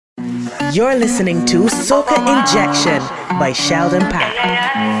You're listening to Soca Injection by Sheldon Pack.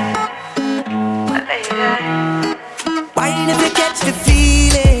 Why if you catch the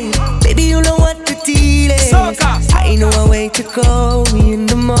feeling? Baby, you know what the deal is. I know a way to go in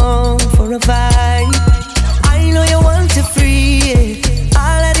the mall for a vibe. I know you want to free it.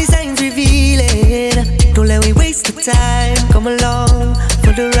 All of these signs revealing. Don't let me waste the time. Come along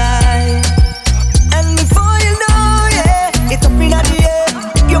for the ride. And before you know, yeah, it's up in the air.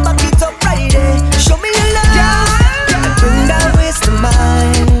 You back it up right there. Show me your love, and bring that waste of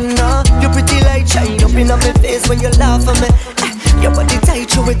mine. Oh, you're pretty like shine up in my face when you laugh at me. Your body tight,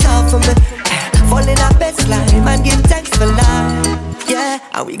 show it off for me. Fall in our best line, man, give thanks for life. Yeah,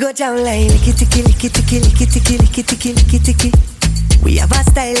 and we go down like licky-ticky, licky-ticky, licky-ticky, licky-ticky, licky-ticky. We have a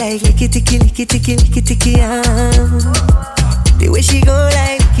style like licky-ticky, licky-ticky, licky-ticky, the way she go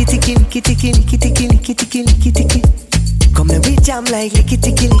like licky-ticky, licky-ticky, licky-ticky, licky-ticky, licky-ticky. Come and we jam like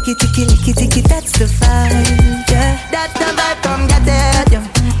licky-ticky, licky-ticky, licky-ticky. That's the vibe, yeah. That's the vibe, come get it, yo.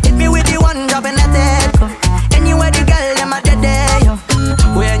 Hit me with the one drop and let it go. Anywhere the girl, them a dead there, yo.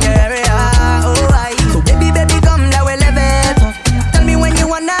 We in your area, oh I. So baby, come, that will live it up. Tell me when you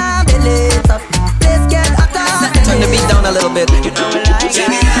wanna build it up. Let's get hotter. Turn the beat down a little bit. You know what I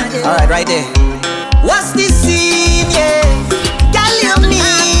like. Alright, right there. What's the scene, yeah? Girl, you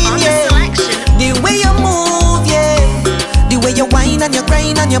mean, yeah. The way you move, yeah. The way you whine and you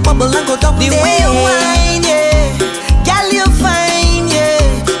grind and you bubble and go down. The way you whine, yeah. Girl, you fine, yeah.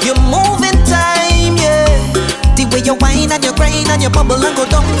 You move in time, yeah. The way you whine and you grind and you bubble and go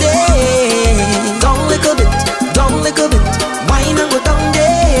down there. Down little bit, down little bit. Whine and go down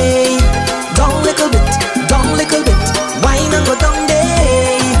there. Down little bit, down little bit. Whine and go down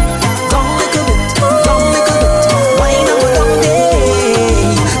there. Down little bit, down little bit. Whine and go down there.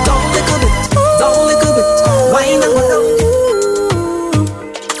 Down little bit, down little bit. Whine and go down there.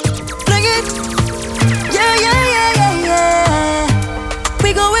 Bring it, yeah, yeah, yeah, yeah, yeah. We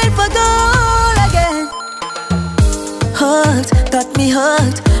going for gold again. Hooked, got me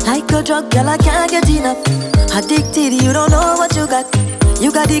hooked. Like a drug, girl, I can't get enough. Addicted, you don't know what you got.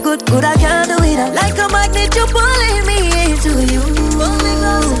 You got the good, I can't do it up. Like a magnet, you pulling me into you. Pull me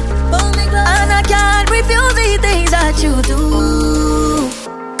closer, and I can't refuse the things that you do.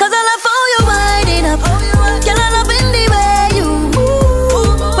 Cause I love how you winding up. Girl, I love in the way you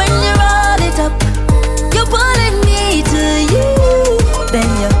move. When you roll it up, you're pulling me to you. Then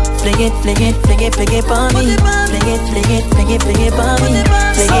you fling it, fling it, fling it, fling it for me. Fling it, fling it, fling it, fling it for me.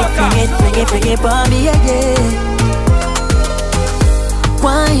 Fling it, fling it, fling it, fling it for me, yeah, yeah.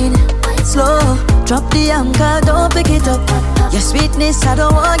 Wine, slow, drop the anchor, don't pick it up. Your sweetness, I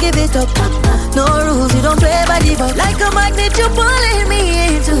don't want give it up. No rules, you don't play by the book. Like a magnet, you're pulling me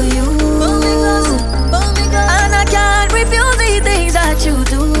into you. And I can't refuse the things that you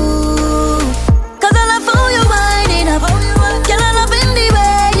do. Cause I love how you winding up. Girl, I love in the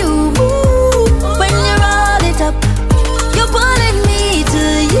way you move. When you roll it up, you're pulling me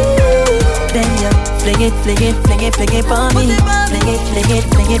to you. Then you fling it, fling it, fling it, fling it for me. Fling it, fling it,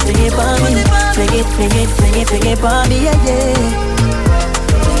 fling it, fling it for me. Fling it, fling it, fling it, fling it for me, yeah, yeah.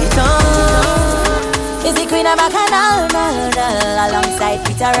 Fling it on. Is the queen of Bacchanal, alongside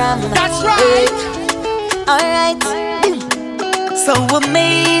Peter Ram. That's right. Alright. So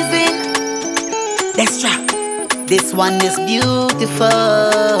amazing. Let's try. This one is beautiful.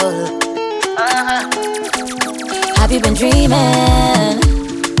 Have you been dreaming?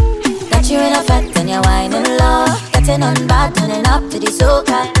 You're in a fat and you're whining low. Getting on bad, turning up to the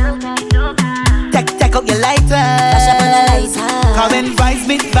soca. Take out your lighter. Flash up on the lighter. Come and vibes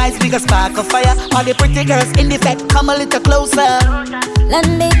me, cause spark of fire. All the pretty girls in the set, come a little closer. Let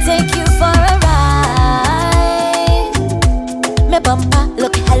me take you for a ride. My bumper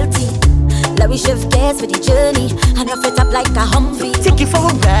look healthy. Let me shift gears with the journey and rough it up like a Humvee. Take you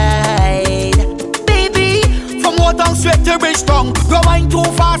for a ride. From water straight to bridge tongue. Go wine too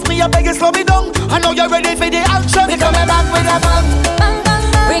fast, me, I beg you slow me down. I know you're ready for the action. We coming back with a bang. Bang, bang,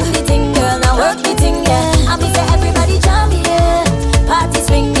 bang. Bring the thing, girl, now work the thing, yeah. And me say everybody jam, yeah. Party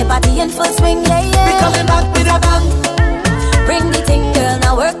swing, yeah, party in full swing, yeah, yeah. We coming back with a bang. Bring the thing, girl,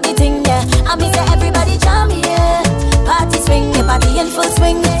 now work the thing, yeah. And me say everybody jam, yeah. Party swing, yeah, party in full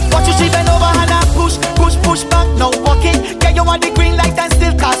swing, yeah, yeah. Watch you she bend over and I push, push, push back, no walking. Yeah, you want the green light and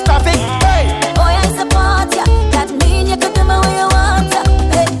still cause traffic. Hey! Boy, I support ya. That mean you could do me where you want ya.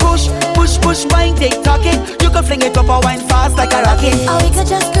 Hey. Push, push, push, wine, take talking. You can fling it up or wine fast like a rocket. Or we could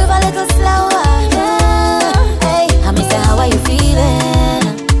just groove a little slower, yeah. Hey, I me say how are you feeling?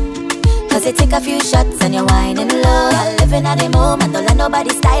 Cause you take a few shots and you're whining low. You're living at the moment, don't let nobody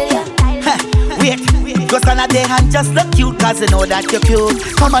style ya. Wait, Just stand there and just look cute, cause you know that you're cute.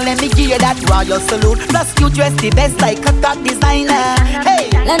 Come on, let me give you that royal salute. Plus cute, dress the best like a top designer. Hey,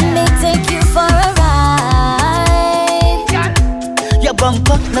 let me take you for a ride. Your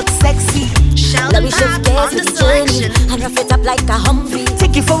bumper looks sexy. Let me shift gears with the journey and rough it up like a Humvee.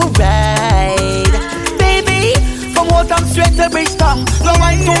 Take you for a ride, baby. From Watertown straight to Bridgetown. No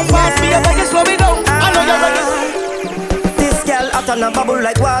mind too fast, me I beg you slow me down. I know you're ready. This girl hot on a bubble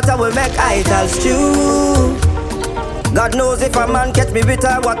like water will make idols stew. God knows if a man catch me with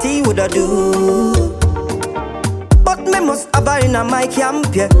her, what he woulda do. But me must have her in my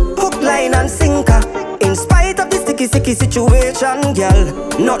camp, yeah. Hook, line and sinker. In spite of the sticky situation, girl,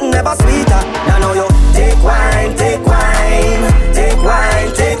 nothing ever sweeter. Now know you take wine, take wine, take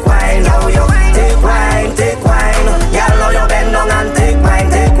wine, take wine. Now you take wine, take wine. Girl, now you bend down and take wine,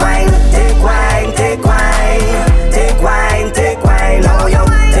 take wine, take wine, take wine, take wine, take wine. Now you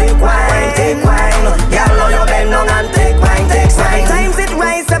take wine, take wine. Girl, now you bend down and take wine, take wine. 7 times it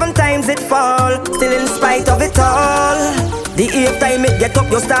rise, 7 times it fall. Still in spite of it all. The 8th time it get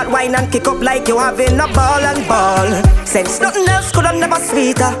up, you start whine and kick up like you having a ball and ball. Since nothing else could have never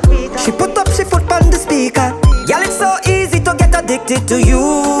sweeter. She put up she foot on the speaker. Girl, it's so easy to get addicted to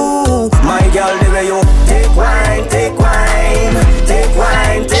you. My girl, the way you take wine, take wine, take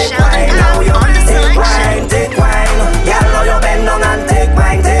wine, take wine. Now you take wine, take wine. Girl, now you bend down and take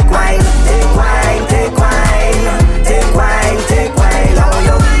wine, take wine, take wine, take wine, take wine, take wine. Now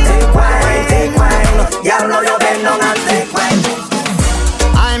you take wine, take wine. Girl, now you bend down and take wine.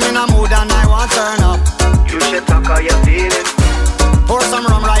 I'm in a mood and I want turn up. You should talk how you're feeling. Pour some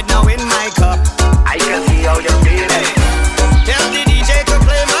rum right now in my cup. I can see how you're feeling. Tell the DJ to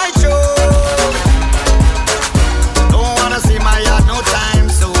play my tune. Don't wanna see my yard no time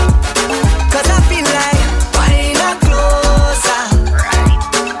soon. Cause I feel like wine up closer.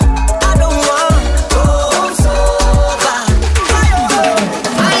 I don't want go home sober.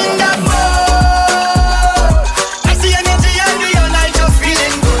 I'm in that mood. I see energy every all night just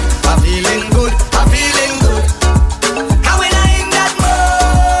feeling good. I'm feeling good, I'm feeling good. And when I'm in that mood,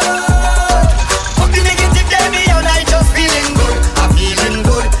 fuck the negative every all night just feeling good. I'm feeling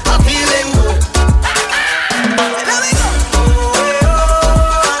good, I'm feeling good. There we go.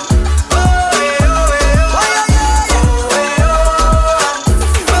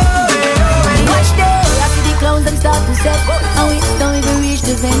 Watch day, after the clowns them start to set, and we don't even reach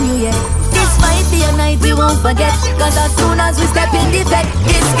the venue yet. This might be a night we won't forget, cause as soon as we step in the bed,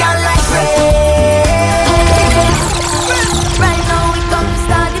 it's gone like rain. Right now we come to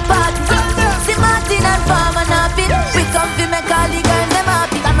start the party. See Martin and Farmer napping. We come to make all the girls them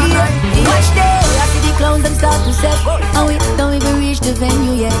happy. Watch day, after the clowns them start to set, and we don't even reach the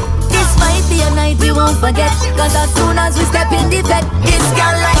venue yet. This might be a night we won't forget, cause as soon as we step in the bed, it's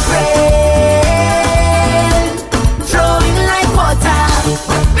gone like rain. Flowing like water,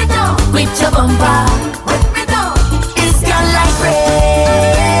 with your bumper, it's gone like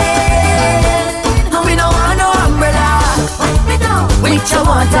rain. And we don't want no umbrella, with your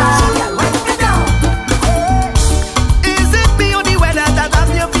water. Is it me or the weather that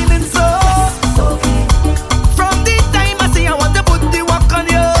have you feeling so? From the time I see I want to put the work on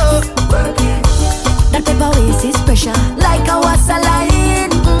you. That type of waist is pressure, like a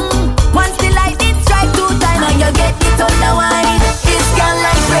wasaline. Once the lightning strike 2 times, and you get it on the wine. It's gone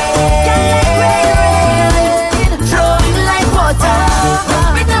like rain, flowing like water,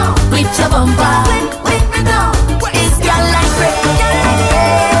 with your bumper. It's gone like rain.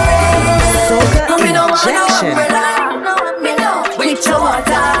 Soca And we don't want no injection. umbrella, with your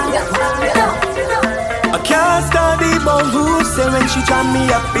water. I can't study about who say when she jam me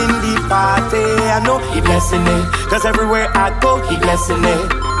up in the party. I know he blessing it, cause everywhere I go he blessing it.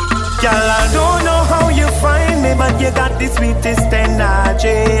 Girl, I don't know how you find me, but you got the sweetest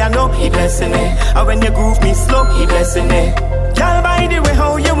energy. I know he blessing it, and when you groove me slow, he blessing it. Girl, by the way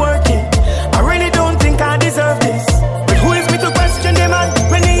how you work it, I really don't think I deserve this. But who is me to question the man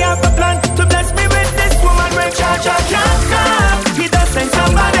when he have a plan to bless me with this woman? When Cha can't come, he does send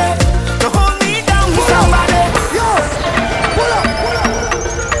somebody to hold me down, somebody. Yo, pull up,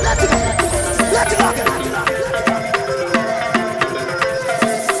 let it go, let it go.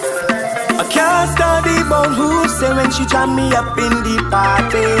 I can't study about who say when she jam me up in the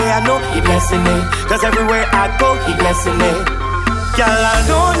party. I know he blessing it, cause everywhere I go he blessing it. Girl, I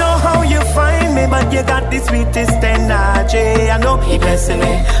don't know how you find me, but you got the sweetest energy. I know he blessing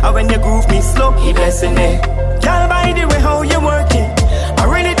it, and when you groove me slow, he blessing it. Girl, by the way how you work it, I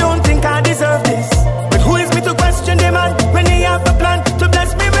really don't think I deserve this. But who is me to question the man when he have a plan to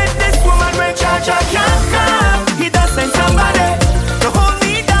bless me with this woman? When Cha can't come, he does send somebody to hold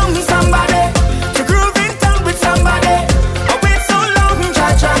me down, somebody to groove in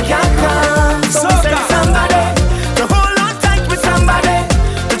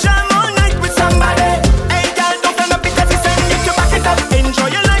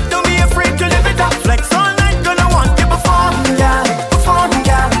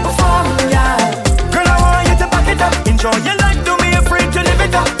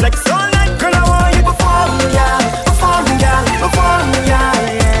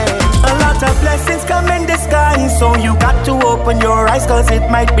it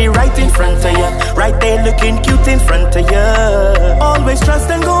might be right in front of you. Right there looking cute in front of you. Always trust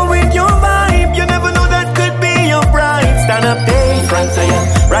and go with your vibe. You never know that could be your bride. Stand up there in front of you.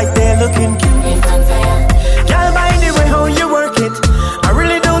 Right there looking cute in front of you. Girl, by the way how you work it, I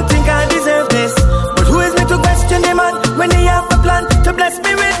really don't think I deserve this. But who is me to question the man when he have a plan to bless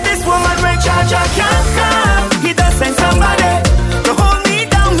me with this woman? When Jaja can't come, he does send somebody to hold me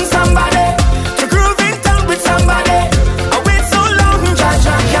down, somebody to groove in town with somebody. I wait so long,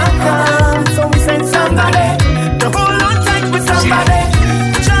 Jaja can't come, so we send somebody to hold on tight with somebody,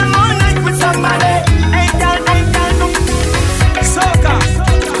 to jam all night with somebody. Ain't that Soca.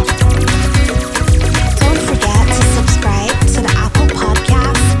 Don't forget to subscribe to the Apple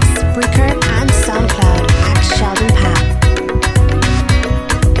Podcasts, Spreaker, and SoundCloud at Sheldon Pat.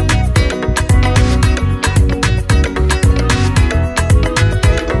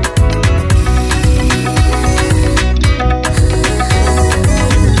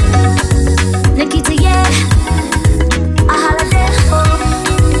 Nikita, yeah, a holiday.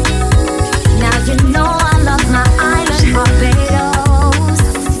 Now you know I love my island, Barbados.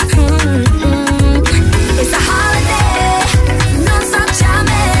 It's a holiday, non-stop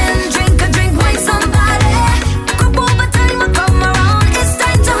jamming. Drink a drink with somebody. Group over time will come around. It's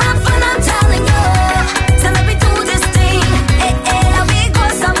time to have fun, I'm telling you. So let me do this thing. Now we go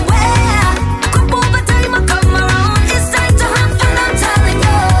somewhere. Group over time will come around. It's time to have fun, I'm telling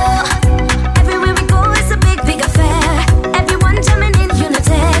you. Everywhere we go, it's a big, big affair. Everyone jamming in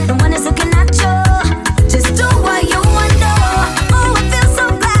unity. No one is looking at you. Just do what you want to. Oh, I feel so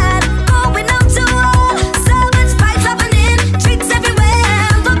glad. Going out to all. Savage vibes happening. Tricks everywhere.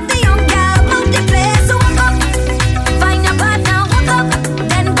 Look the young gal, look the place. So walk up. Find your partner, walk up.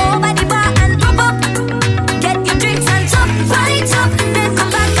 Then go by the bar and pop up. Get your drinks and top right up. Then come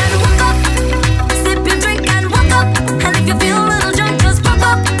back and walk up. Sip your drink and walk up. And if you feel a little drunk, just pop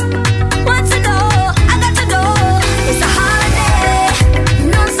up. Want to know? I got to know. It's a holiday,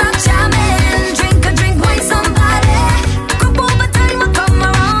 non-stop jamming. Drink a drink with somebody. Group over time will come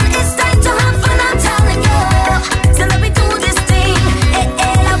around. It's time to have fun, I'm telling you. So let me do this thing.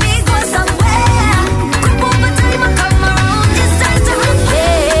 Now we go somewhere. Group over time will come around. It's time to have fun.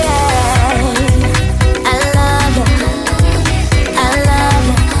 I love you. I love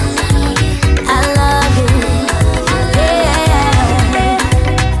you. I love you.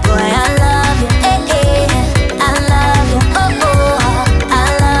 Boy, I love you. I love you. Oh, I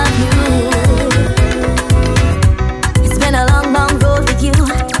love you. It's been a long, long road with you,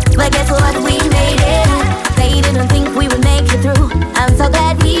 but guess what? We made it. They didn't think we would make it through. I'm so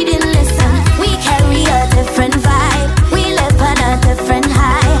glad we didn't listen. We carry a different vibe. We live on a different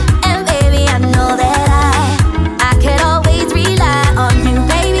high. And baby, I know that I can always rely on you.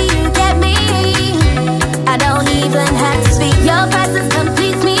 Baby, you get me. I don't even have to speak. Your presence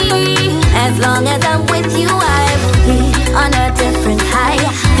completes me. As long as I'm with you, I will be on a different high.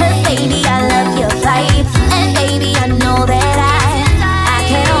 'Cause baby, I love your vibe. And baby, I know that I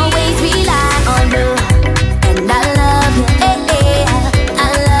can always rely on you. And I love you. I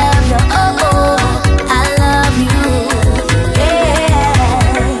love you. Oh, I love you.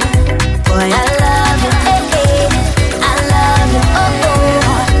 Boy, I love you. I love you. Oh,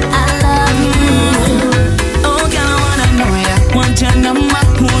 I love you. Oh, girl, I wanna know ya. Want your number,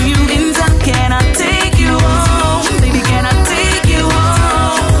 who you into? Can I take you home?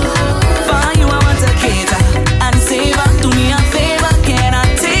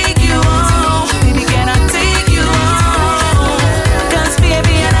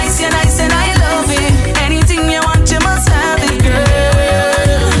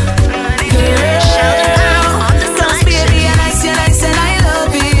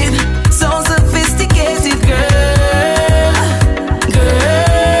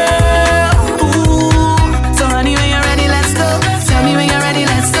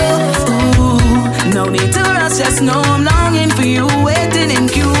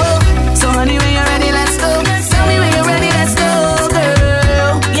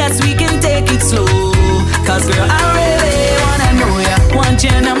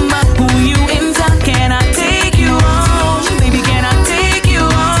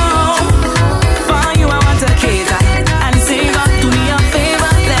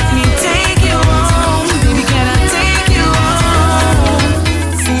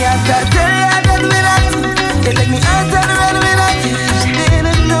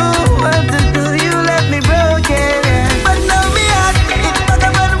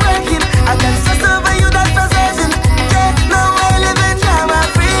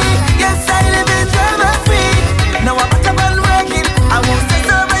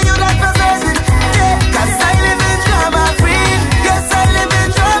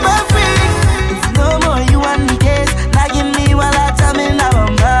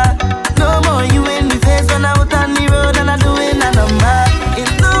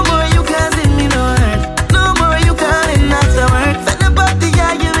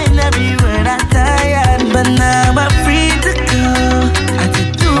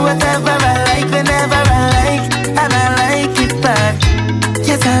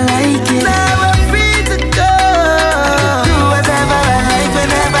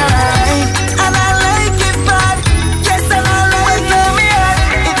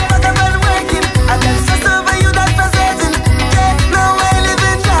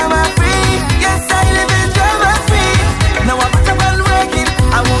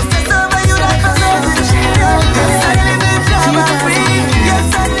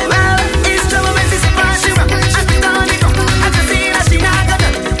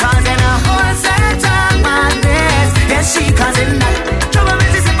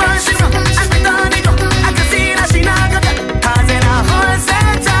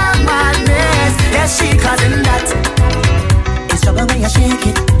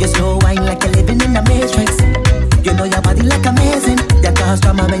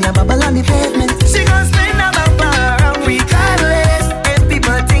 mama when you bubble on the pavement. She gon' spin a bumper and we careless. And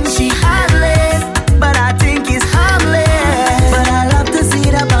people think she heartless, but I think it's harmless. But I love to see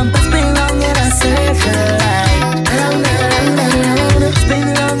the bumper spin round in a circle, like round and round and round, spin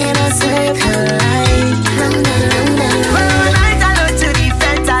round in a circle, like round and round and round. Well, night I go to the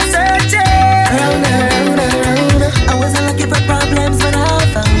front, I search it round and round and round. I wasn't looking for problems, but I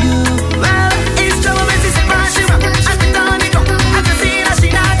found you. Well, it's trouble when she say she rock, I sit on the ground. I can see that she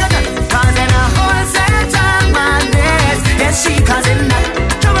not gonna causing a whole set of madness. Yes, she causing that.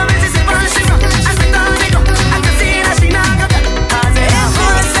 Trouble when she say she rock, I sit on the ground. I can see that she not gonna causing a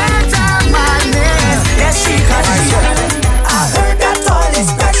whole set of madness. Yes, she causing that. I heard that all is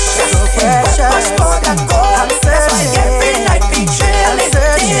precious, much more than gold. That's why every night we chillin',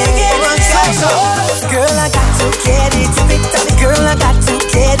 digging and searching. Girl, I got to get it, girl, I got to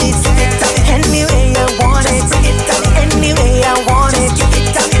get it, any way I want it, any way I want it.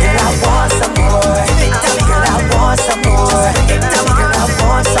 Girl, I want some more, girl, I want some more, girl, I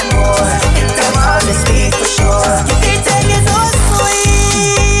want some more. All this sweet for sure. You take it so sweet,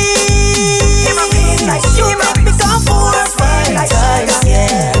 like you make me go for a fight,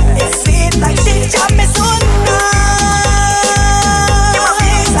 yeah. It's sweet like she got me so nice,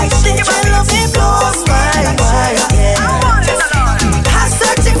 like she just love me blows my mind, yeah. I'm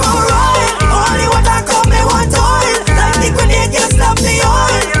searching for oil, only what I call me one oil. Like the grenade you stop me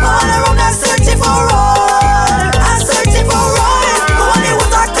oil, all around I'm searching for oil. I'm searching for oil, only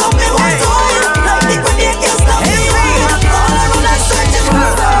what I call me one oil. Like the grenade you stop me oil, all around I'm searching for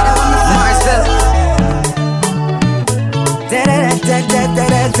oil. Marcel.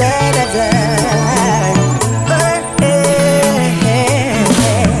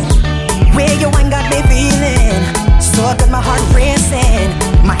 Where you ain't got me feeling so good, my heart racing,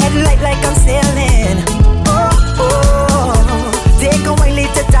 my head light like I'm sailing. Oh, oh, take a while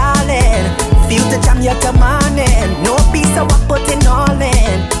later, darling. Feel the jam you're demanding. No piece of what putting all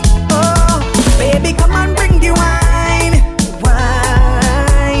in. Oh, baby, come on, bring the wine,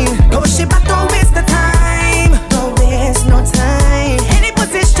 wine. No shit, but don't waste the time. Don't waste no time. Any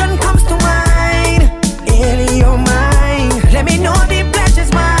position comes to mind in your mind. Let me know the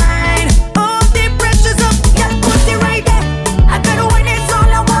pleasure's mine. Oh, the pressure's up, girl, put it right there. I gotta win, it's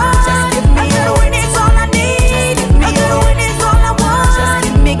all I want. Just give me, I gotta win, it's all I need. I gotta win, it's all I want. Just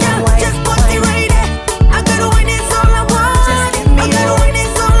give me, girl, just put it right there. I gotta win, it's all I want. Just give me, I gotta win,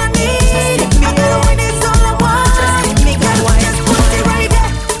 it's all I need. I gotta win, it's all I want. Just give me, girl, just put it right there.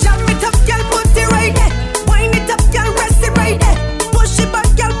 Jam it up, girl, put it right there. Wind it up, girl, rest it right there. Push it back,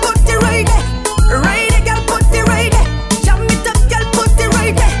 girl, put it right there. Right there, girl, put it right there. Jam it up, girl, put it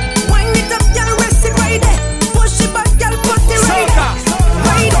right there. Wind it up, girl, rest it right there. Push it back, girl, put it right there.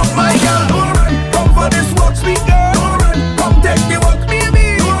 Right there. My girl, don't run, come for this walk, sweet girl. Don't run, come take the walk,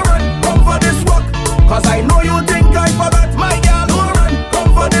 baby. Don't run, come for this walk, cause I know you think I forgot. My girl, don't run,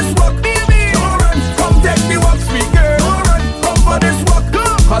 come for this walk, baby. Don't run, come take the walk, sweet girl. Don't run, come for this walk,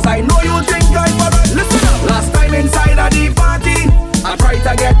 cause I know you think I forgot. Listen up, last time inside of the party, I tried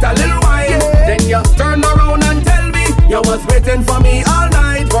to get a little wine. Then you turn around and tell me you was waiting for me all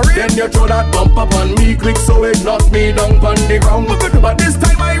night. For real? Then you throw that bump up on me quick, so it knocked me down on the ground. But this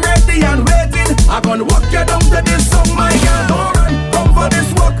time I ready and waiting. I gonna walk you down to this song, my girl. Don't run, come for this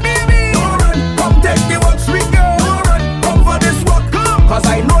walk, baby. Don't run, come take the walk, sweet girl. Don't run, come for this walk, cause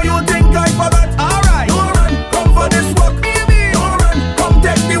I know you think I forgot. Alright, don't run, come for this walk, baby. Don't run, come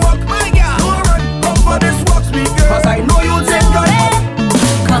take the walk, my girl. Don't run, come for this walk, sweet girl, cause I know you think I forgot.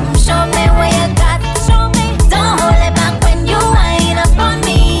 Come show me what you got. Show me. Don't hold it back when you wind up on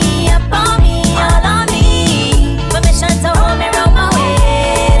me, all on me. Permission to hold me round my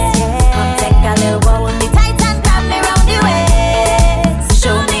waist. Come take a little hold me tight and grab me round the waist.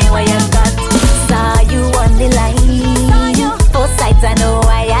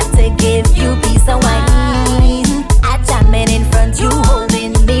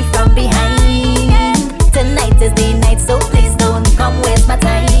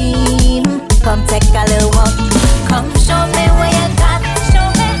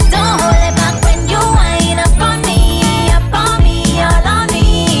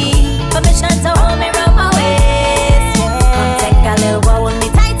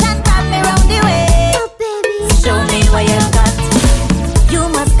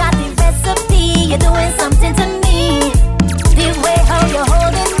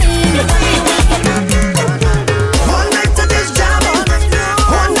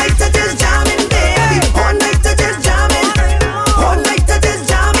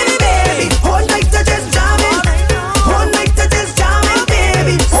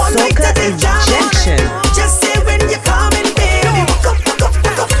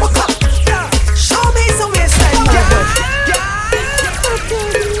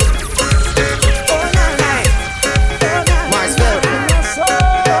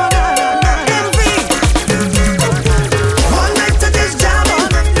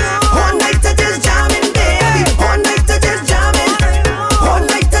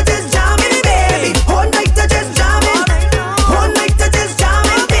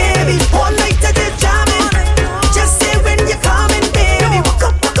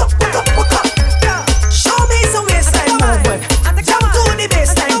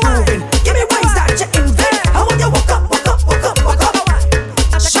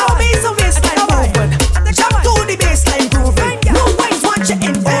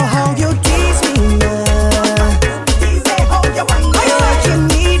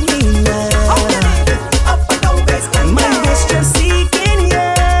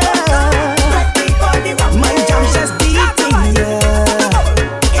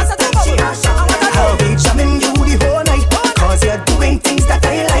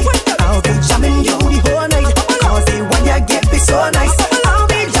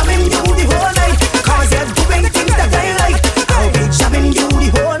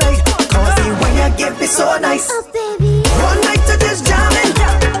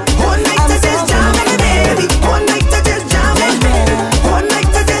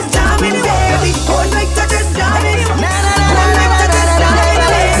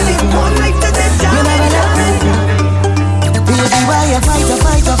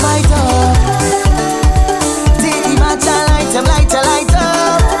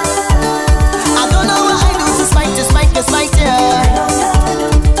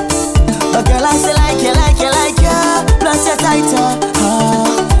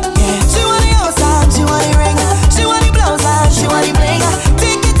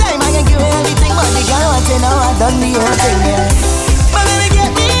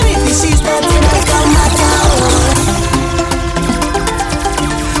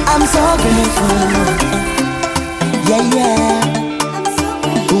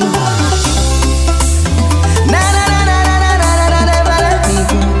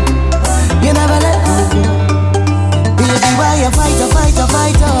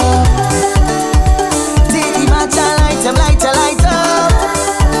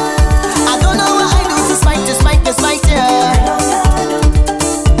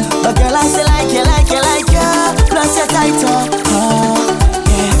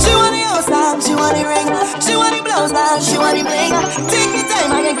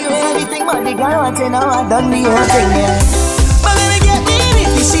 but the girl want to know I done the whole thing, yeah. But baby, get me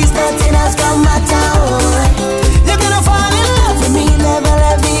if she's nothing else come matter. You're gonna fall in love with me, never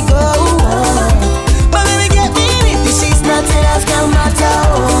let me go. But baby, get me if she's nothing else come matter.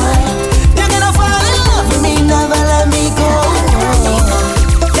 You're gonna fall in love with me, never let me go.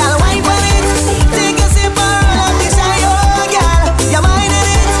 Girl, wine for it, take a sip of this shine, oh girl, you're mine in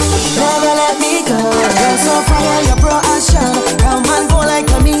it. Never let me go. You're so fire, your bro action. Round man go like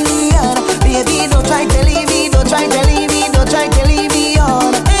a million. Baby, don't try to leave me, don't try to leave me, don't try to leave me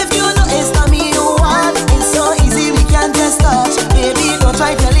on. If you know it's not me you want, it's so easy we can just touch. Baby, don't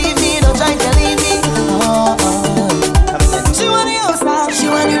try to leave me, don't try to leave me. Oh, oh. She want the house now, she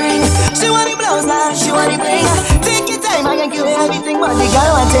want the ring, she want the blouse now, she want the ring. Take your time, I can give you everything, but the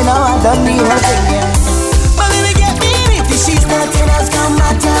girl want to know I done the whole thing, yeah. But baby, get me if she's nothing else come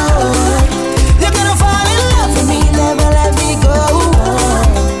matter. You're gonna fall in love with me, never let me go.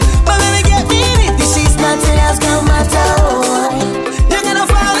 But baby, get me if she's nothing else come matter. You're gonna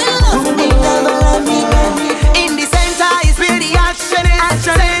fall in love with me, never let me go. In the center is where the action is.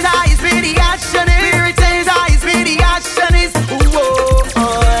 Center is where the action is. Spirit center is where the action is. Ooh,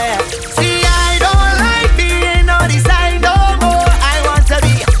 oh, yeah. See, I don't like being on the side no more. I want to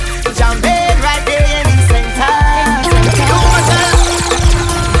be jumping right there in the center.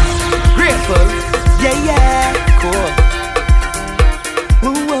 Grateful, yeah, yeah, cool.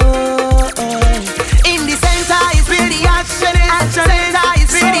 Ooh, oh, yeah. In the center is where the action is. Center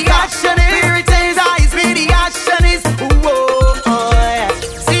is where the action is. Spirit center is where the action is. Ooh, oh, yeah.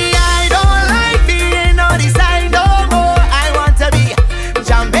 See, I don't like being on the side no more. I want to be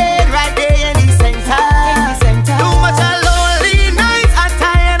jumping right there in the center. Too much lonely nights, I'm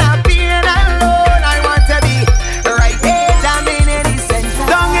tired of being alone. I want to be right there, jumping in the center.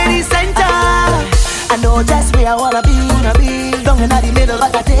 Down in the center. I know just where I wanna be. Down in the middle,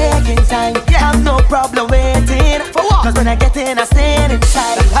 like I taking time. Yeah, I've no problem waiting. For what? Cause when I get in, I stand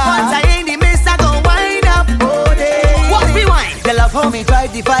inside. Once I in the mist, I go wind up all day. What we wind? They love how me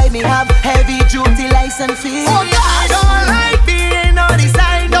drive the vibe, me have heavy duty license fee. Oh, yeah. I don't like being on the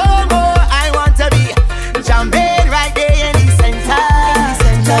side no more. I want to be jumping right there in the center.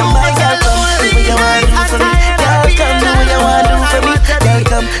 Now my girl, come do what you want to do for me. Girl, come do what you want to do for me. Girl,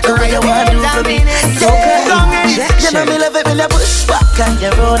 come do what you want to do for me. Soca injection. You know me love it when you push back and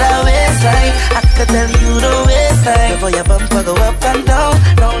you roll that waistline. I could tell you the waistline. Before your bumper go up and down,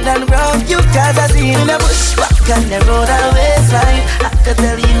 round and round. You cause I see when you push back and you roll that waistline. I could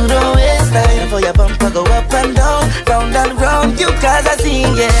tell you the waistline. Before your bumper go up and down, round and round. You cause I see,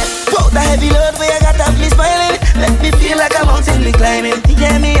 yeah. Put the heavy load where you got to me smiling. Let me feel like a mountain me climbing.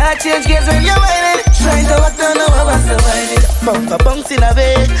 Yeah, me heart change gears when you're whining. Trying to walk down the wall and survive it. Bumper bounce in a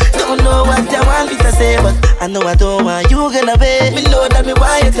bed. Don't know what you want me to say, but I know I don't want you gonna be. Me know that me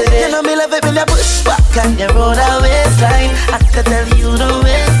want you today. You know me love it when you push back and you roll that waistline. I can tell you the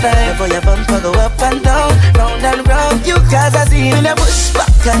waistline. Before your bumper go up and down, round and round. You cause I see when you push back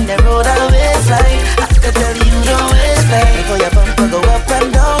and you roll that waistline. I can tell you the waistline. Before your bumper go up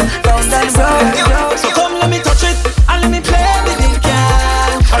and down, round and round. So come let me touch it and let me play with it,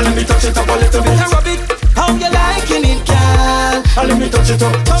 girl. And let me touch it up a little bit and rub it how you liking it, girl. And let me touch it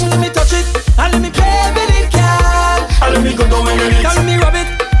up. Come let me touch it and let me play with it, girl. And let me go down in it. Now let me rub it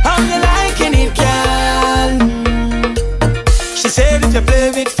how you liking it, girl. She said if you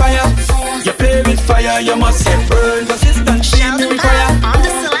play with fire, you play with fire, you must get burned. Consistent shame you require.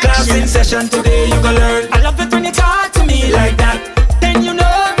 Class in session today you gon' learn. I love it when you talk to me like that. Then you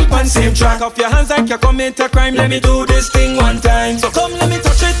know we on same track. Off your hands like you commit a crime. Let me do this thing one time. So come let me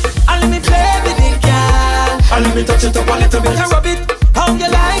touch it and let me play with it, girl. And let me touch it up a little bit and rub it how you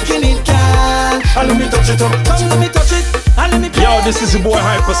liking it, girl. And let me touch it up. Come let me touch it and let me play. Yo, this is your boy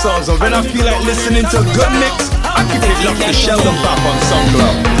Hyper Songs, and when I feel like listening to a good mix, I keep it locked to Sheldon Pop on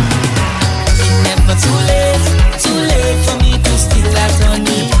SoundCloud. Never too late for me to still that on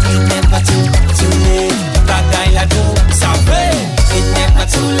me. It's never too late, that I do something. It's never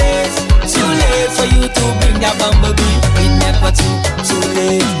too late for you to bring that bumblebee. It's never too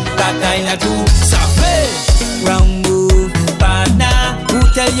late, that I do something. Wrong move, partner. Who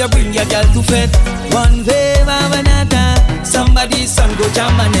tell you bring your girl to fed? One way or another, somebody's son go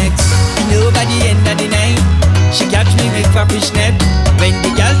jam my next. Nobody end of the night. She catch me with a fishnet. When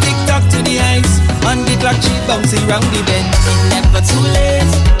the girl tick tock to the ice, on the clock she bouncing round the bend. It's never too late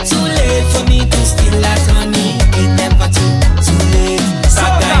for me to steal that honey. It's never too late,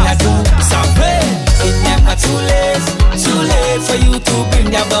 that I do something. It's never too late for you to bring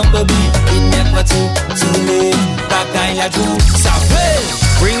that bumblebee. It's never too late, that I do something.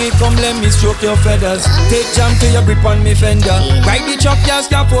 Bring it, come, let me stroke your feathers. Take jam to your grip on me fender. Ride the truck, y'all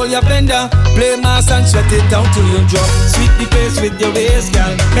scrap all your fender. Play mass and sweat it down till you drop. Sweep the pace with your waist,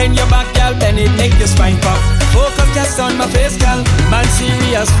 gal. Bend your back, gal, bend it, make your spine pop. Focus just on my face, gal. Man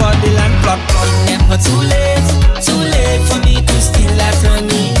serious for the land block. Never too late for me to steal that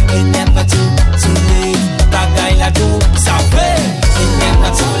honey. It's never too late. That guy la do something. It's never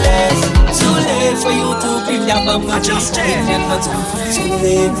too late for you to bring that bumper. It's never too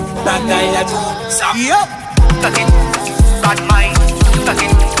late. That guy la do something. Yup. Dirty, bad mind. Dirty,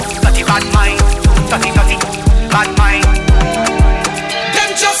 bad mind. Dirty, bad mind.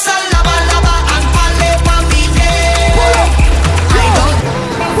 Them just a lava and pale for me. I don't.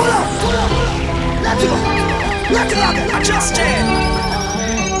 Pull up. Let it go. Adjust it.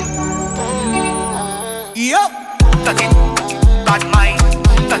 Yup. Dirty, bad mind.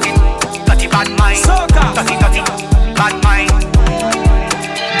 Dirty, bad mind. Soca. Dirty, bad mind.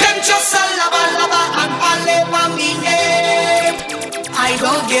 Them just a lava and pale for me. I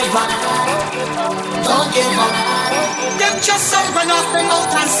don't give up. Them just a run off the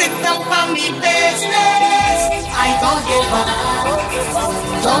mouth and sit down for me business. I don't give up.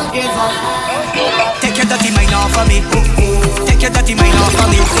 Take your dirty mind off of me. Take your dirty mind off of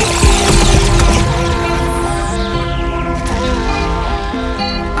me.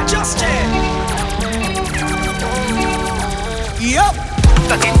 Adjust it. Yup.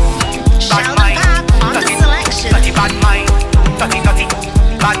 Dirty, bad mind. Dirty, bad mind. Dirty,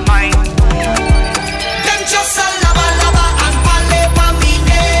 bad mind. Them just a lava and pale for me.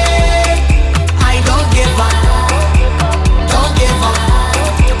 I don't give up.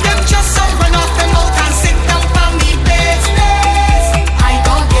 Them just a run off the mouth and sit down for me business. I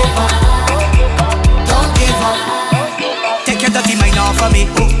don't give up. Take your dirty mind off of me.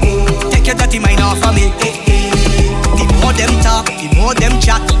 Take your dirty mind off of me. The more them talk, the more them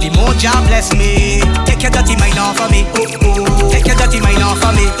chat, the more Jah bless me. Take your dirty mind off of me. Take your dirty mind off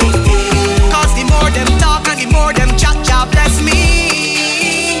of me. Cause the more them talk and the more them chat, Jah bless me.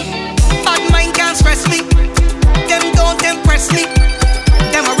 Bad mind can't stress me. Them don't impress me.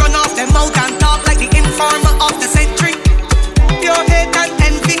 Them a run off them mouth and talk like the informer of the century. Pure hate and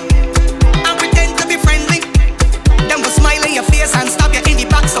envy and pretend to be friendly. Them will smile in your face and stab you in the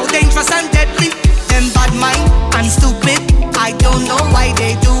back, so dangerous and deadly. Them bad mind and stupid, I don't know why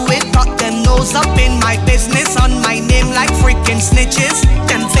they do it. Got them nose up in my business, on my name like freaking snitches.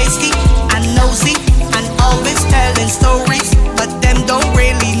 Them feisty and nosy and always telling stories, but them don't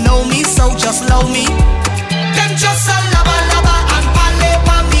really know me, so just love me. Them just a lava and pale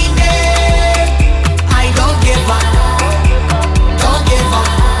for me. I don't give up.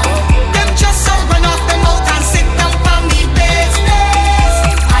 Them just a run off the mouth and sit down for me business.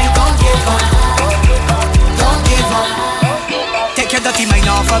 I don't give up. Take your dirty mind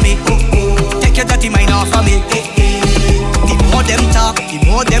off of me. Take your dirty mind off of me. The more them talk, the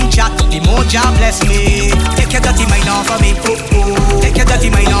more them chat, the more Jah bless me. Take your dirty mind off of me. Take your dirty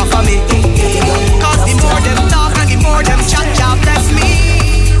mind off of me. Cause the more them talk and the more them chat, Jah bless me.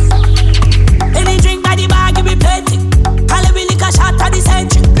 Any drink by the bar, give me plenty. Call me liquor shot at the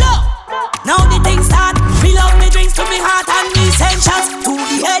century. Look, now the thing start. Me love me drinks to me heart and me essentials. To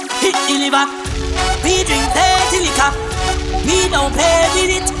the head, hit the liver. We drink plenty liquor. We don't play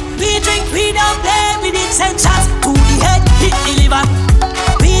with it. We drink, we don't play with it. Send shots to the head, hit the liver.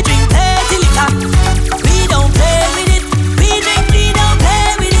 We drink plenty liquor. We don't play with it. We drink, we don't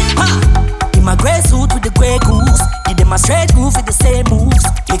play with it. Ha! In my grey suit with the grey goose. Give them a straight groove with the same moves.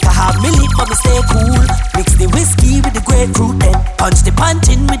 Liquor have me lit but me stay cool. Mix the whiskey with the grapefruit then punch the punch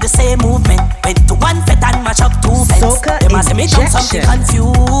in with the same movement. Went to one fet and mash up two fets. Soca Them a say me done something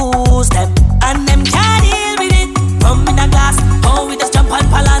confuse them. And them can't deal with it. Rum in a glass, oh we just jump and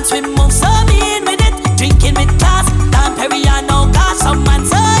balance. We move so mean with it. Drinking with class, Dan Perry and no gas. Some man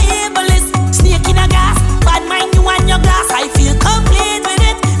so evilist, snake in a gas. Bad mind you and your glass. I feel complete with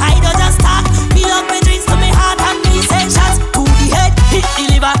it. I don't just talk, me love me drinks to me heart and me say shots to the head, hit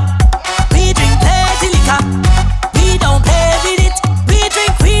the liver. We drink plenty liquor. We don't play with it. We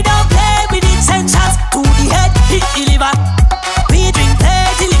drink, we don't play with it. Send shots to the head, hit the liver. We drink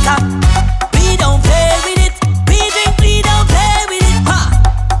plenty liquor. We don't play with it. We drink, we don't play with it.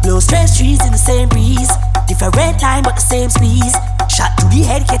 Ha! Blow stress trees in the same breeze. Different time but the same squeeze. Shot to the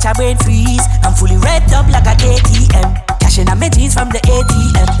head, catch a brain freeze. I'm fully revved up like an ATM. Cashing on my jeans from the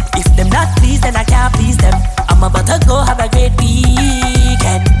ATM. If them not pleased, then I can't please them. I'm about to go have a great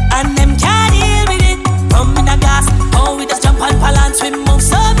weekend. And them can't deal with it. Rum in a glass, oh we just jump and balance. We move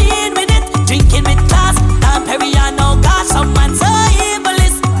so mean with it. Drinking with class, Dan Perry and no gas. Some man so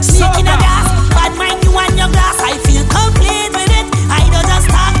evilist, snake in a gas. Bad mind you and your glass. I feel complete with it. I don't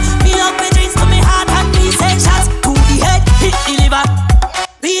just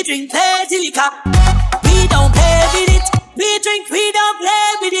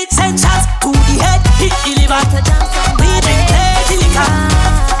play with it. Send shots to the head, hit the liver. We drink dirty liquor.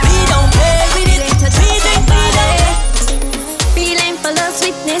 We don't play with it. We drink feeling full of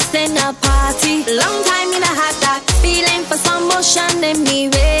sweetness in a party. Long time in a hot dog. Feeling for some motion in me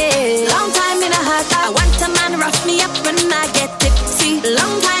way. Long time in a hot dog. I want a man rough me up when I get tipsy.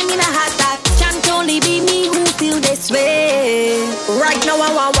 Long time in a hot dog. Can't only be me who feel this way. Right now I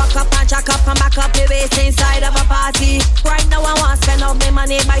want walk up and jack up and back up the waist inside of a party. Right now I want spend all my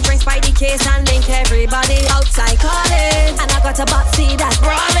money, buy drinks by the case and link everybody outside calling. And I got a boxy that's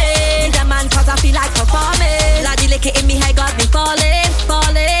rolling. Need a man cause I feel like performing. Lady lick it in me head got me falling,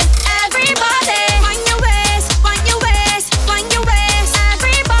 falling. Everybody, wind your waist, wind your waist, wind your waist.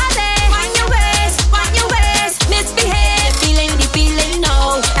 Everybody, wind your waist, wind your waist. Misbehave, feeling the feeling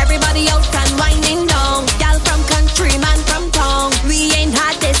now. Everybody out and winding down. Gal from country, man from town. We ain't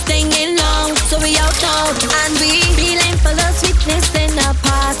had this thing in long, so we out now. And we feeling full of sweetness in a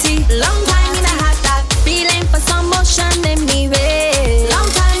party. Long time in a hot dog. Feeling for some motion in me way. Long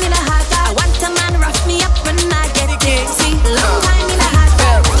time in a hot dog. I want a man rough me up when I get tipsy. Long time in a hot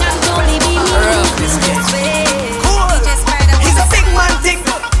dog. Can't only be me this way. Cool. He's a big man thing.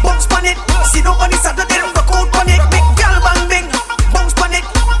 Bounce on it. Sit up on the saddle then rock out on it. Big gal bang bang. Bounce on it.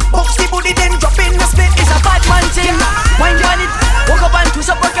 Bounce the booty then drop in the split. It's a bad man thing. Wine on it. Walk up and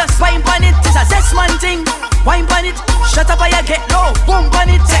twist up work and wine on it. It's a zest man thing. Wine on it. Shut up and you get low. Boom on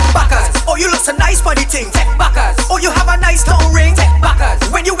it. Take backers. Oh, you look so nice for the thing. Take backers. Oh, you have a nice tongue ring. Take backers.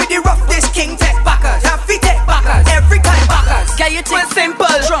 When you with the rough this king. Take backers. Have feet take backers. Every time backers. Can you think simple?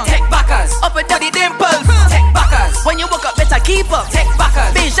 Drunk. Take backers. Up and down the dimples. Take backers. When you walk up better keep up. Take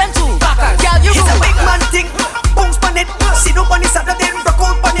backers. Vision too. Backers. Girl you It's a big man thing. Bounce on it. Sit up on the saddle then rock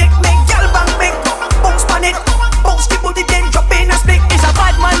out on it. Make gal bang bang. Bounce on it. Bounce the booty then drop in a split. It's a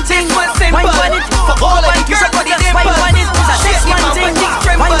bad man thing. Wine on it. For all of the girls for the dimples. Wine on it. It's a zest man thing.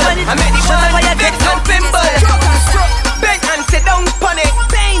 Wine on it. Shut up and you get low. Bend and sit down pon it.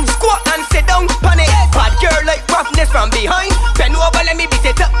 Bang. Squat and sit down pon it. Bad girl like roughness from behind. Bend over, let me beat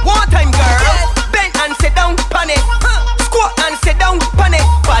it up one time, girl. Bend and sit down pon it. Squat and sit down pon it.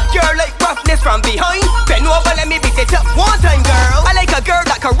 Bad girl like roughness from behind. Bend over, let me beat it up one time, girl. I like a girl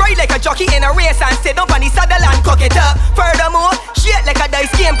that can ride like a jockey in a race and sit up on the saddle and cock it up. Furthermore, shit like a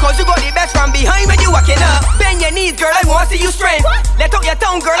dice game cause you got the best from behind when you walking up. Bend your knees, girl, I want to see you strength. Let out your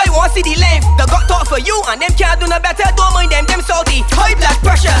tongue, girl, I want to see the length. The gut talk for you and them can't do no better. Don't mind them salty. High blood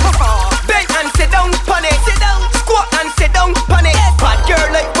pressure. Bend and sit down pon it. Sit down. Squat and sit down pon it. Bad girl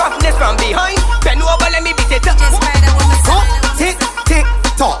like roughness from behind. Bend over, let me beat it up. Tick, tick,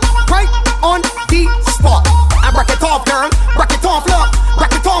 tock. Right on the spot. I break it off, girl. Break it off, look.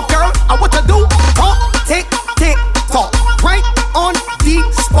 Break it off, girl. And what you do? Talk, tick, tick, tock. Right on the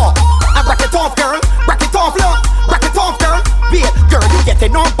spot. I break it off, girl. Break it off, look. Break it off, girl. Wait, girl, you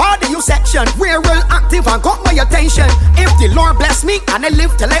getting on body, you section. We're real active and got my attention. If the Lord bless me and I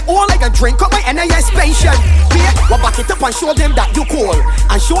live till I all like a drink up my energy expansion. Wait, we'll back it up and show them that you cool.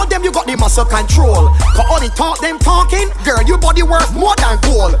 And show them you got the muscle control. Cause all the talk them talking, girl, your body worth more than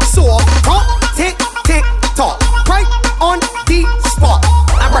gold. So, talk, tick, tick, talk. Right on the spot.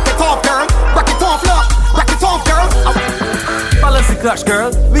 I break it off, girl. Break it off, look. Break it off, girl. Balance the clutch,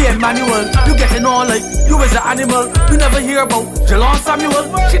 girl. We ain't manual. You getting on like you is an animal. You never hear about Jalon Samuel.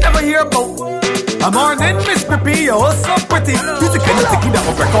 She never hear about. A morning, Miss Pippi, you're so pretty. You the kind of thing that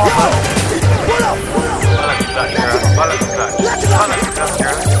will break off. Pull up. Balance the clutch, girl. Balance the clutch. Balance the clutch,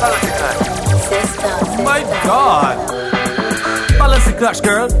 girl. Balance the clutch. My God. Balance the clutch,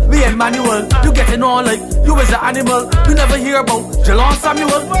 girl. We ain't manual. You getting on like you is an animal. You never hear about Jalon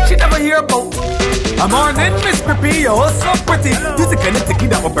Samuel. She never hear about. A morning, Miss Pippi, you're so pretty. You the kind of thing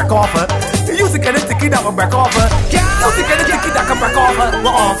that will break off. You the kind of thing that will break off. You the kind of thing that can break off. Well,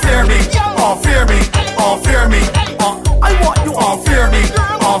 all fear me. All fear me. All fear me. I want you all fear me.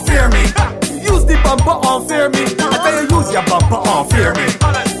 All fear me. Use the bumper, all fear me. I tell you, use your bumper, all fear me.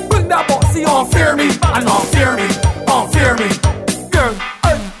 Bring that boxy, all fear me. And all fear me. All fear me. Girl,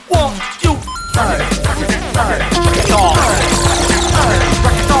 I want you. Break it off.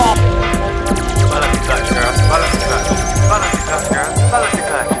 Break it off. Balance the clutch, girl. Balance the clutch. Balance the clutch, girl. Balance the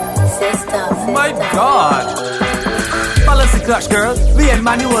clutch. My God. Balance the clutch, girl. We ain't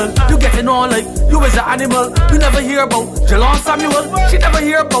manual. You getting on like you is an animal. You never hear about Jalon Samuel. She never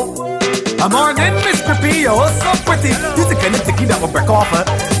hear about. A morning, Miss Pippi, you're so pretty. You the kind of thing that will break off.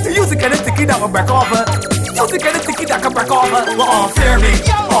 You the kind of thing that will break off. You the kind of thing that can break off. Well, all fear me.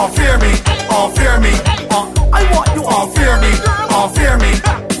 All fear me. All fear me. I want you all fear me. All fear me.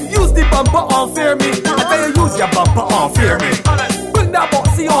 Use the bumper, all fear me. I tell you, use your bumper, all fear me. Bring that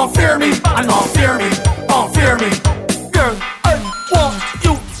boxy, all fear me. And all fear me. All fear me. Girl, I want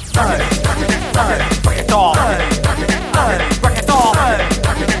Break it off. Break it off.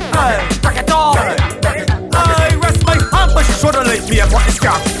 Break it off. I rest my hand, but she shoulda like me about this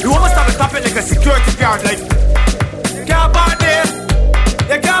car. You almost have to stop it like a security guard, like. Can't park there.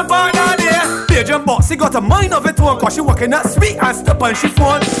 You can't park down there. Pigeon box, she got a mind of it one, cause she walking that sweet and step on she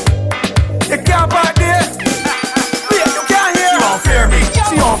phone. You can't park there. You can't hear. She don't fear me.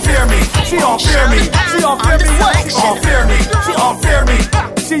 She don't fear me. She don't fear me. She don't fear me. What? She don't fear me. She don't fear me.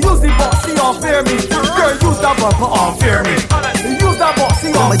 She use the box. She don't fear me. Girl, use that box, but don't fear me. Use that box.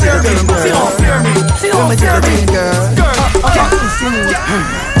 She don't fear me. She don't fear me. She don't fear me. Girl,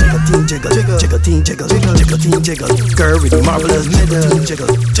 jiggle, jiggle, teen, jiggle, jiggle, teen, jiggle, girl, really marvelous, jiggle, jiggle,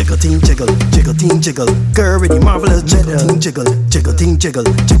 jiggle, teen, jiggle, jiggle, teen, jiggle, girl, really marvelous, jiggle, teen, jiggle, jiggle, teen, jiggle,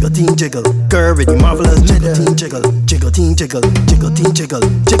 jiggle, teen, jiggle, girl, really marvelous, jiggle, teen, jiggle, jiggle, teen, jiggle, jiggle, teen, jiggle,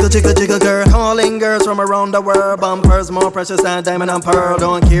 jiggle, jiggle, jiggle, girl, calling girls from around the world, bumpers more precious than diamond and pearl.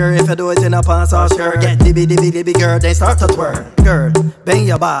 Don't care if you do it in a pants or skirt, get dibby, dibby, dibby, girl, they start to twerk, girl, bang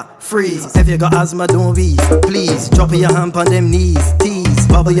your back, freeze. If you got asthma, don't wheeze, please, drop your hand on them knees, tease,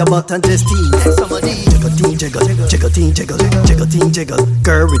 bubble your butt and just tease. Somebody jiggle, teen, jiggle, jiggle, teen, jiggle, jiggle, teen, jiggle,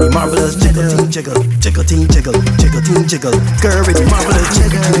 girl, really marvelous, jiggle, teen, jiggle, jiggle, teen, jiggle, jiggle, teen, jiggle, girl, really marvelous,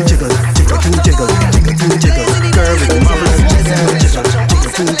 jiggle, teen, jiggle, jiggle, teen, jiggle, jiggle, teen, jiggle, girl, really marvelous, jiggle, jiggle,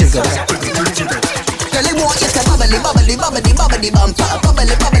 jiggle, teen, jiggle, jiggle, teen, jiggle. Girl, I want you to bubbly, bubbly, bubbly, bubbly, bumper,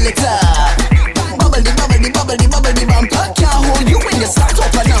 bubbly, bubbly, club. Bubbly, bubbly, bubbly, bubbly, bumper. Can't hold you when you start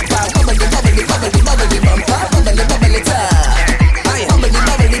open up. Bubbly, bubbly, bubbly, bubbly, bumper, bubbly, bubbly, club. Bubbly,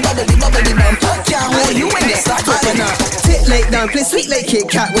 bubbly, bubbly, bubbly, bumper. Can't hold you when you start open up. Sit like dumpling, sweet like Kit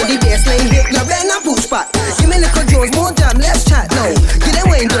Kat. When the bass line hit, love and I push back. Give me little Jones, more jam, let's chat now. Get that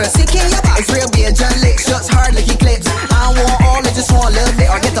wine, girl, sick in your box. Real beer, John Lick, shots hard like Eclipse. I want all, I just want a little bit.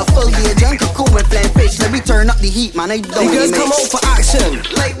 Or get a full beer, John Cocoon with flame fish. Let me turn up the heat, man, I don't. The girls come out for action,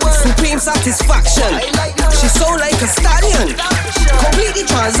 like supreme satisfaction. She's so like a stallion, completely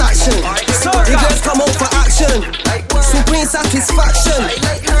transaction. The girls come out for action, supreme satisfaction.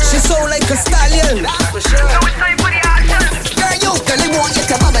 She's so like a stallion. Girl, you, girl, I want you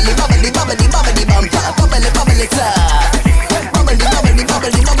to bubbly, bubbly, bubbly, bubbly, bumper, bubbly, bubbly, club. Bubbly, bubbly,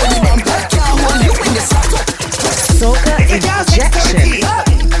 bubbly, bubbly, bumper. Can't hold you when you start. Soca injection.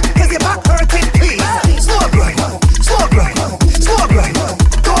 Cause your back hurting, please. Slow grind, slow grind, slow grind.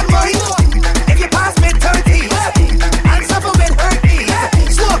 Don't mind if you pass mid-30s and suffer with herpes.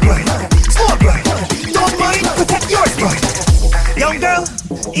 Slow grind, don't mind, protect your spine. Young girl,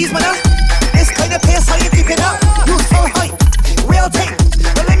 ease my up. This kind of pace, how you keeping up? You so high, real thing.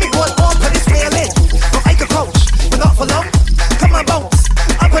 But let me go on for this railing. But I could coach, but not for long. Come on, bounce,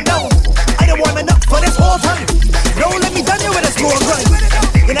 up and down. I don't warming up for this whole time. Don't let me done you with a slow grind.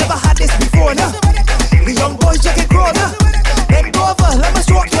 You never had this before, nah. The young boys just get grown up. Bend over, let me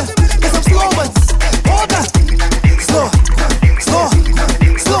stroke you. Get some slow ones. Hold up. Slow, slow,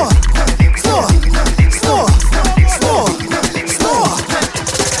 slow, slow, slow, slow, slow.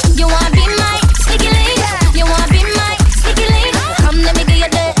 You wanna be my sticky link? You wanna be my sticky link? Come let me give you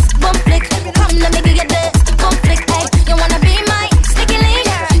this bump flick. Come let me give you this bump flick. Hey, you wanna be my sticky link?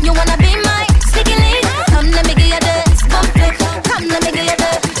 You wanna be my sticky link? Come let me give you this bump flick. Come let me give you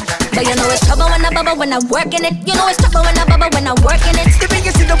this. But you know it's trouble when I bubble when I'm working it. You know it's trouble when I bubble when I'm working it. The way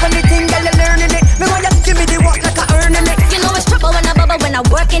you sit up on the thing, girl, you're learning it. Me want you to give me the work like I'm earning it. You know it's trouble when I bubble when I'm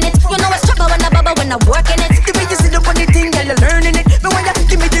working it. You know it's trouble when I bubble when I'm working it. The way you sit up on the thing, girl, you're learning it. Me want you to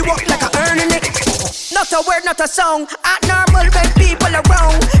give me the work like I'm earning it. Not a word, not a song. Act normal when people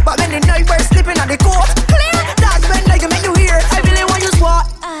around, but when the night we're sleeping on the court, clear. That's when like you make you hear. I really want you squat.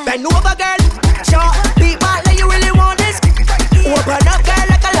 Bend over, girl. Short, beat back like you really want this. Open up, girl,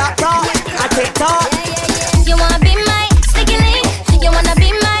 like a laptop. I take talk. You wanna be my sticky link? You wanna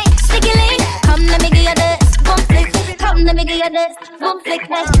be my sticky link? Come let me give you this bump flick. Come let me give you this bump flick.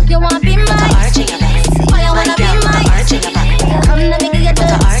 You wanna be my sticky link? Oh, you wanna be my sticky link? Come let me give you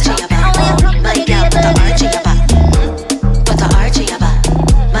this. Oh, you come let me give you this.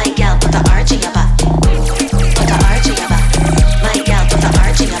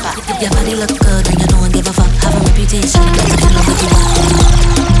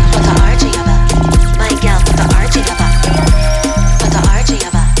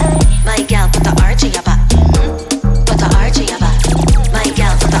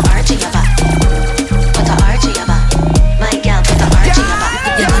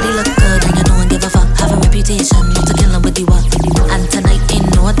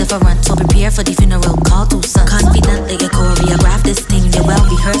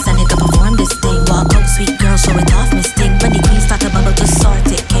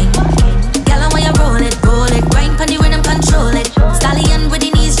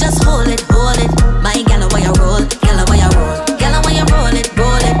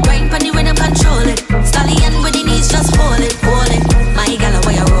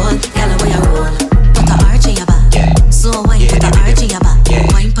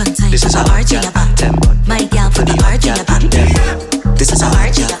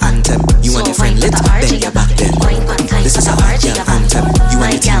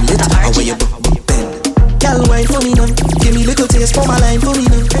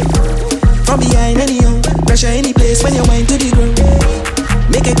 best when you wind to the ground.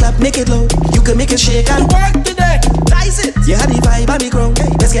 Make it clap, make it low. You can make it shake and work today. Dice it. You had the vibe on the ground.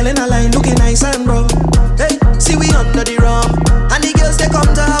 Best girl in a line looking nice and brown. Hey, see we under the rum, and the girls they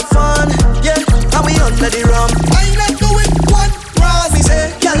come to have fun. Yeah, and we under the rum. I not doing one wrong. Me say,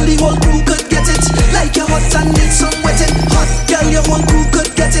 girl, the whole crew could get it. Like you're hot and need some wetting. Hot girl, your whole crew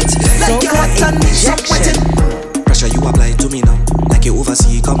could get it. Like you're hot and need some wetting. Pressure you apply to me now. Like you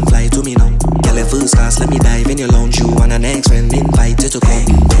oversee, come fly to me now. Girl, in first class, let me dive in your lounge. You and an ex friend invite you to come.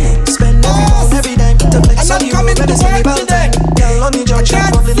 Spend every pound, every dime to flex on you. Let us make about time. Girl, on the judge,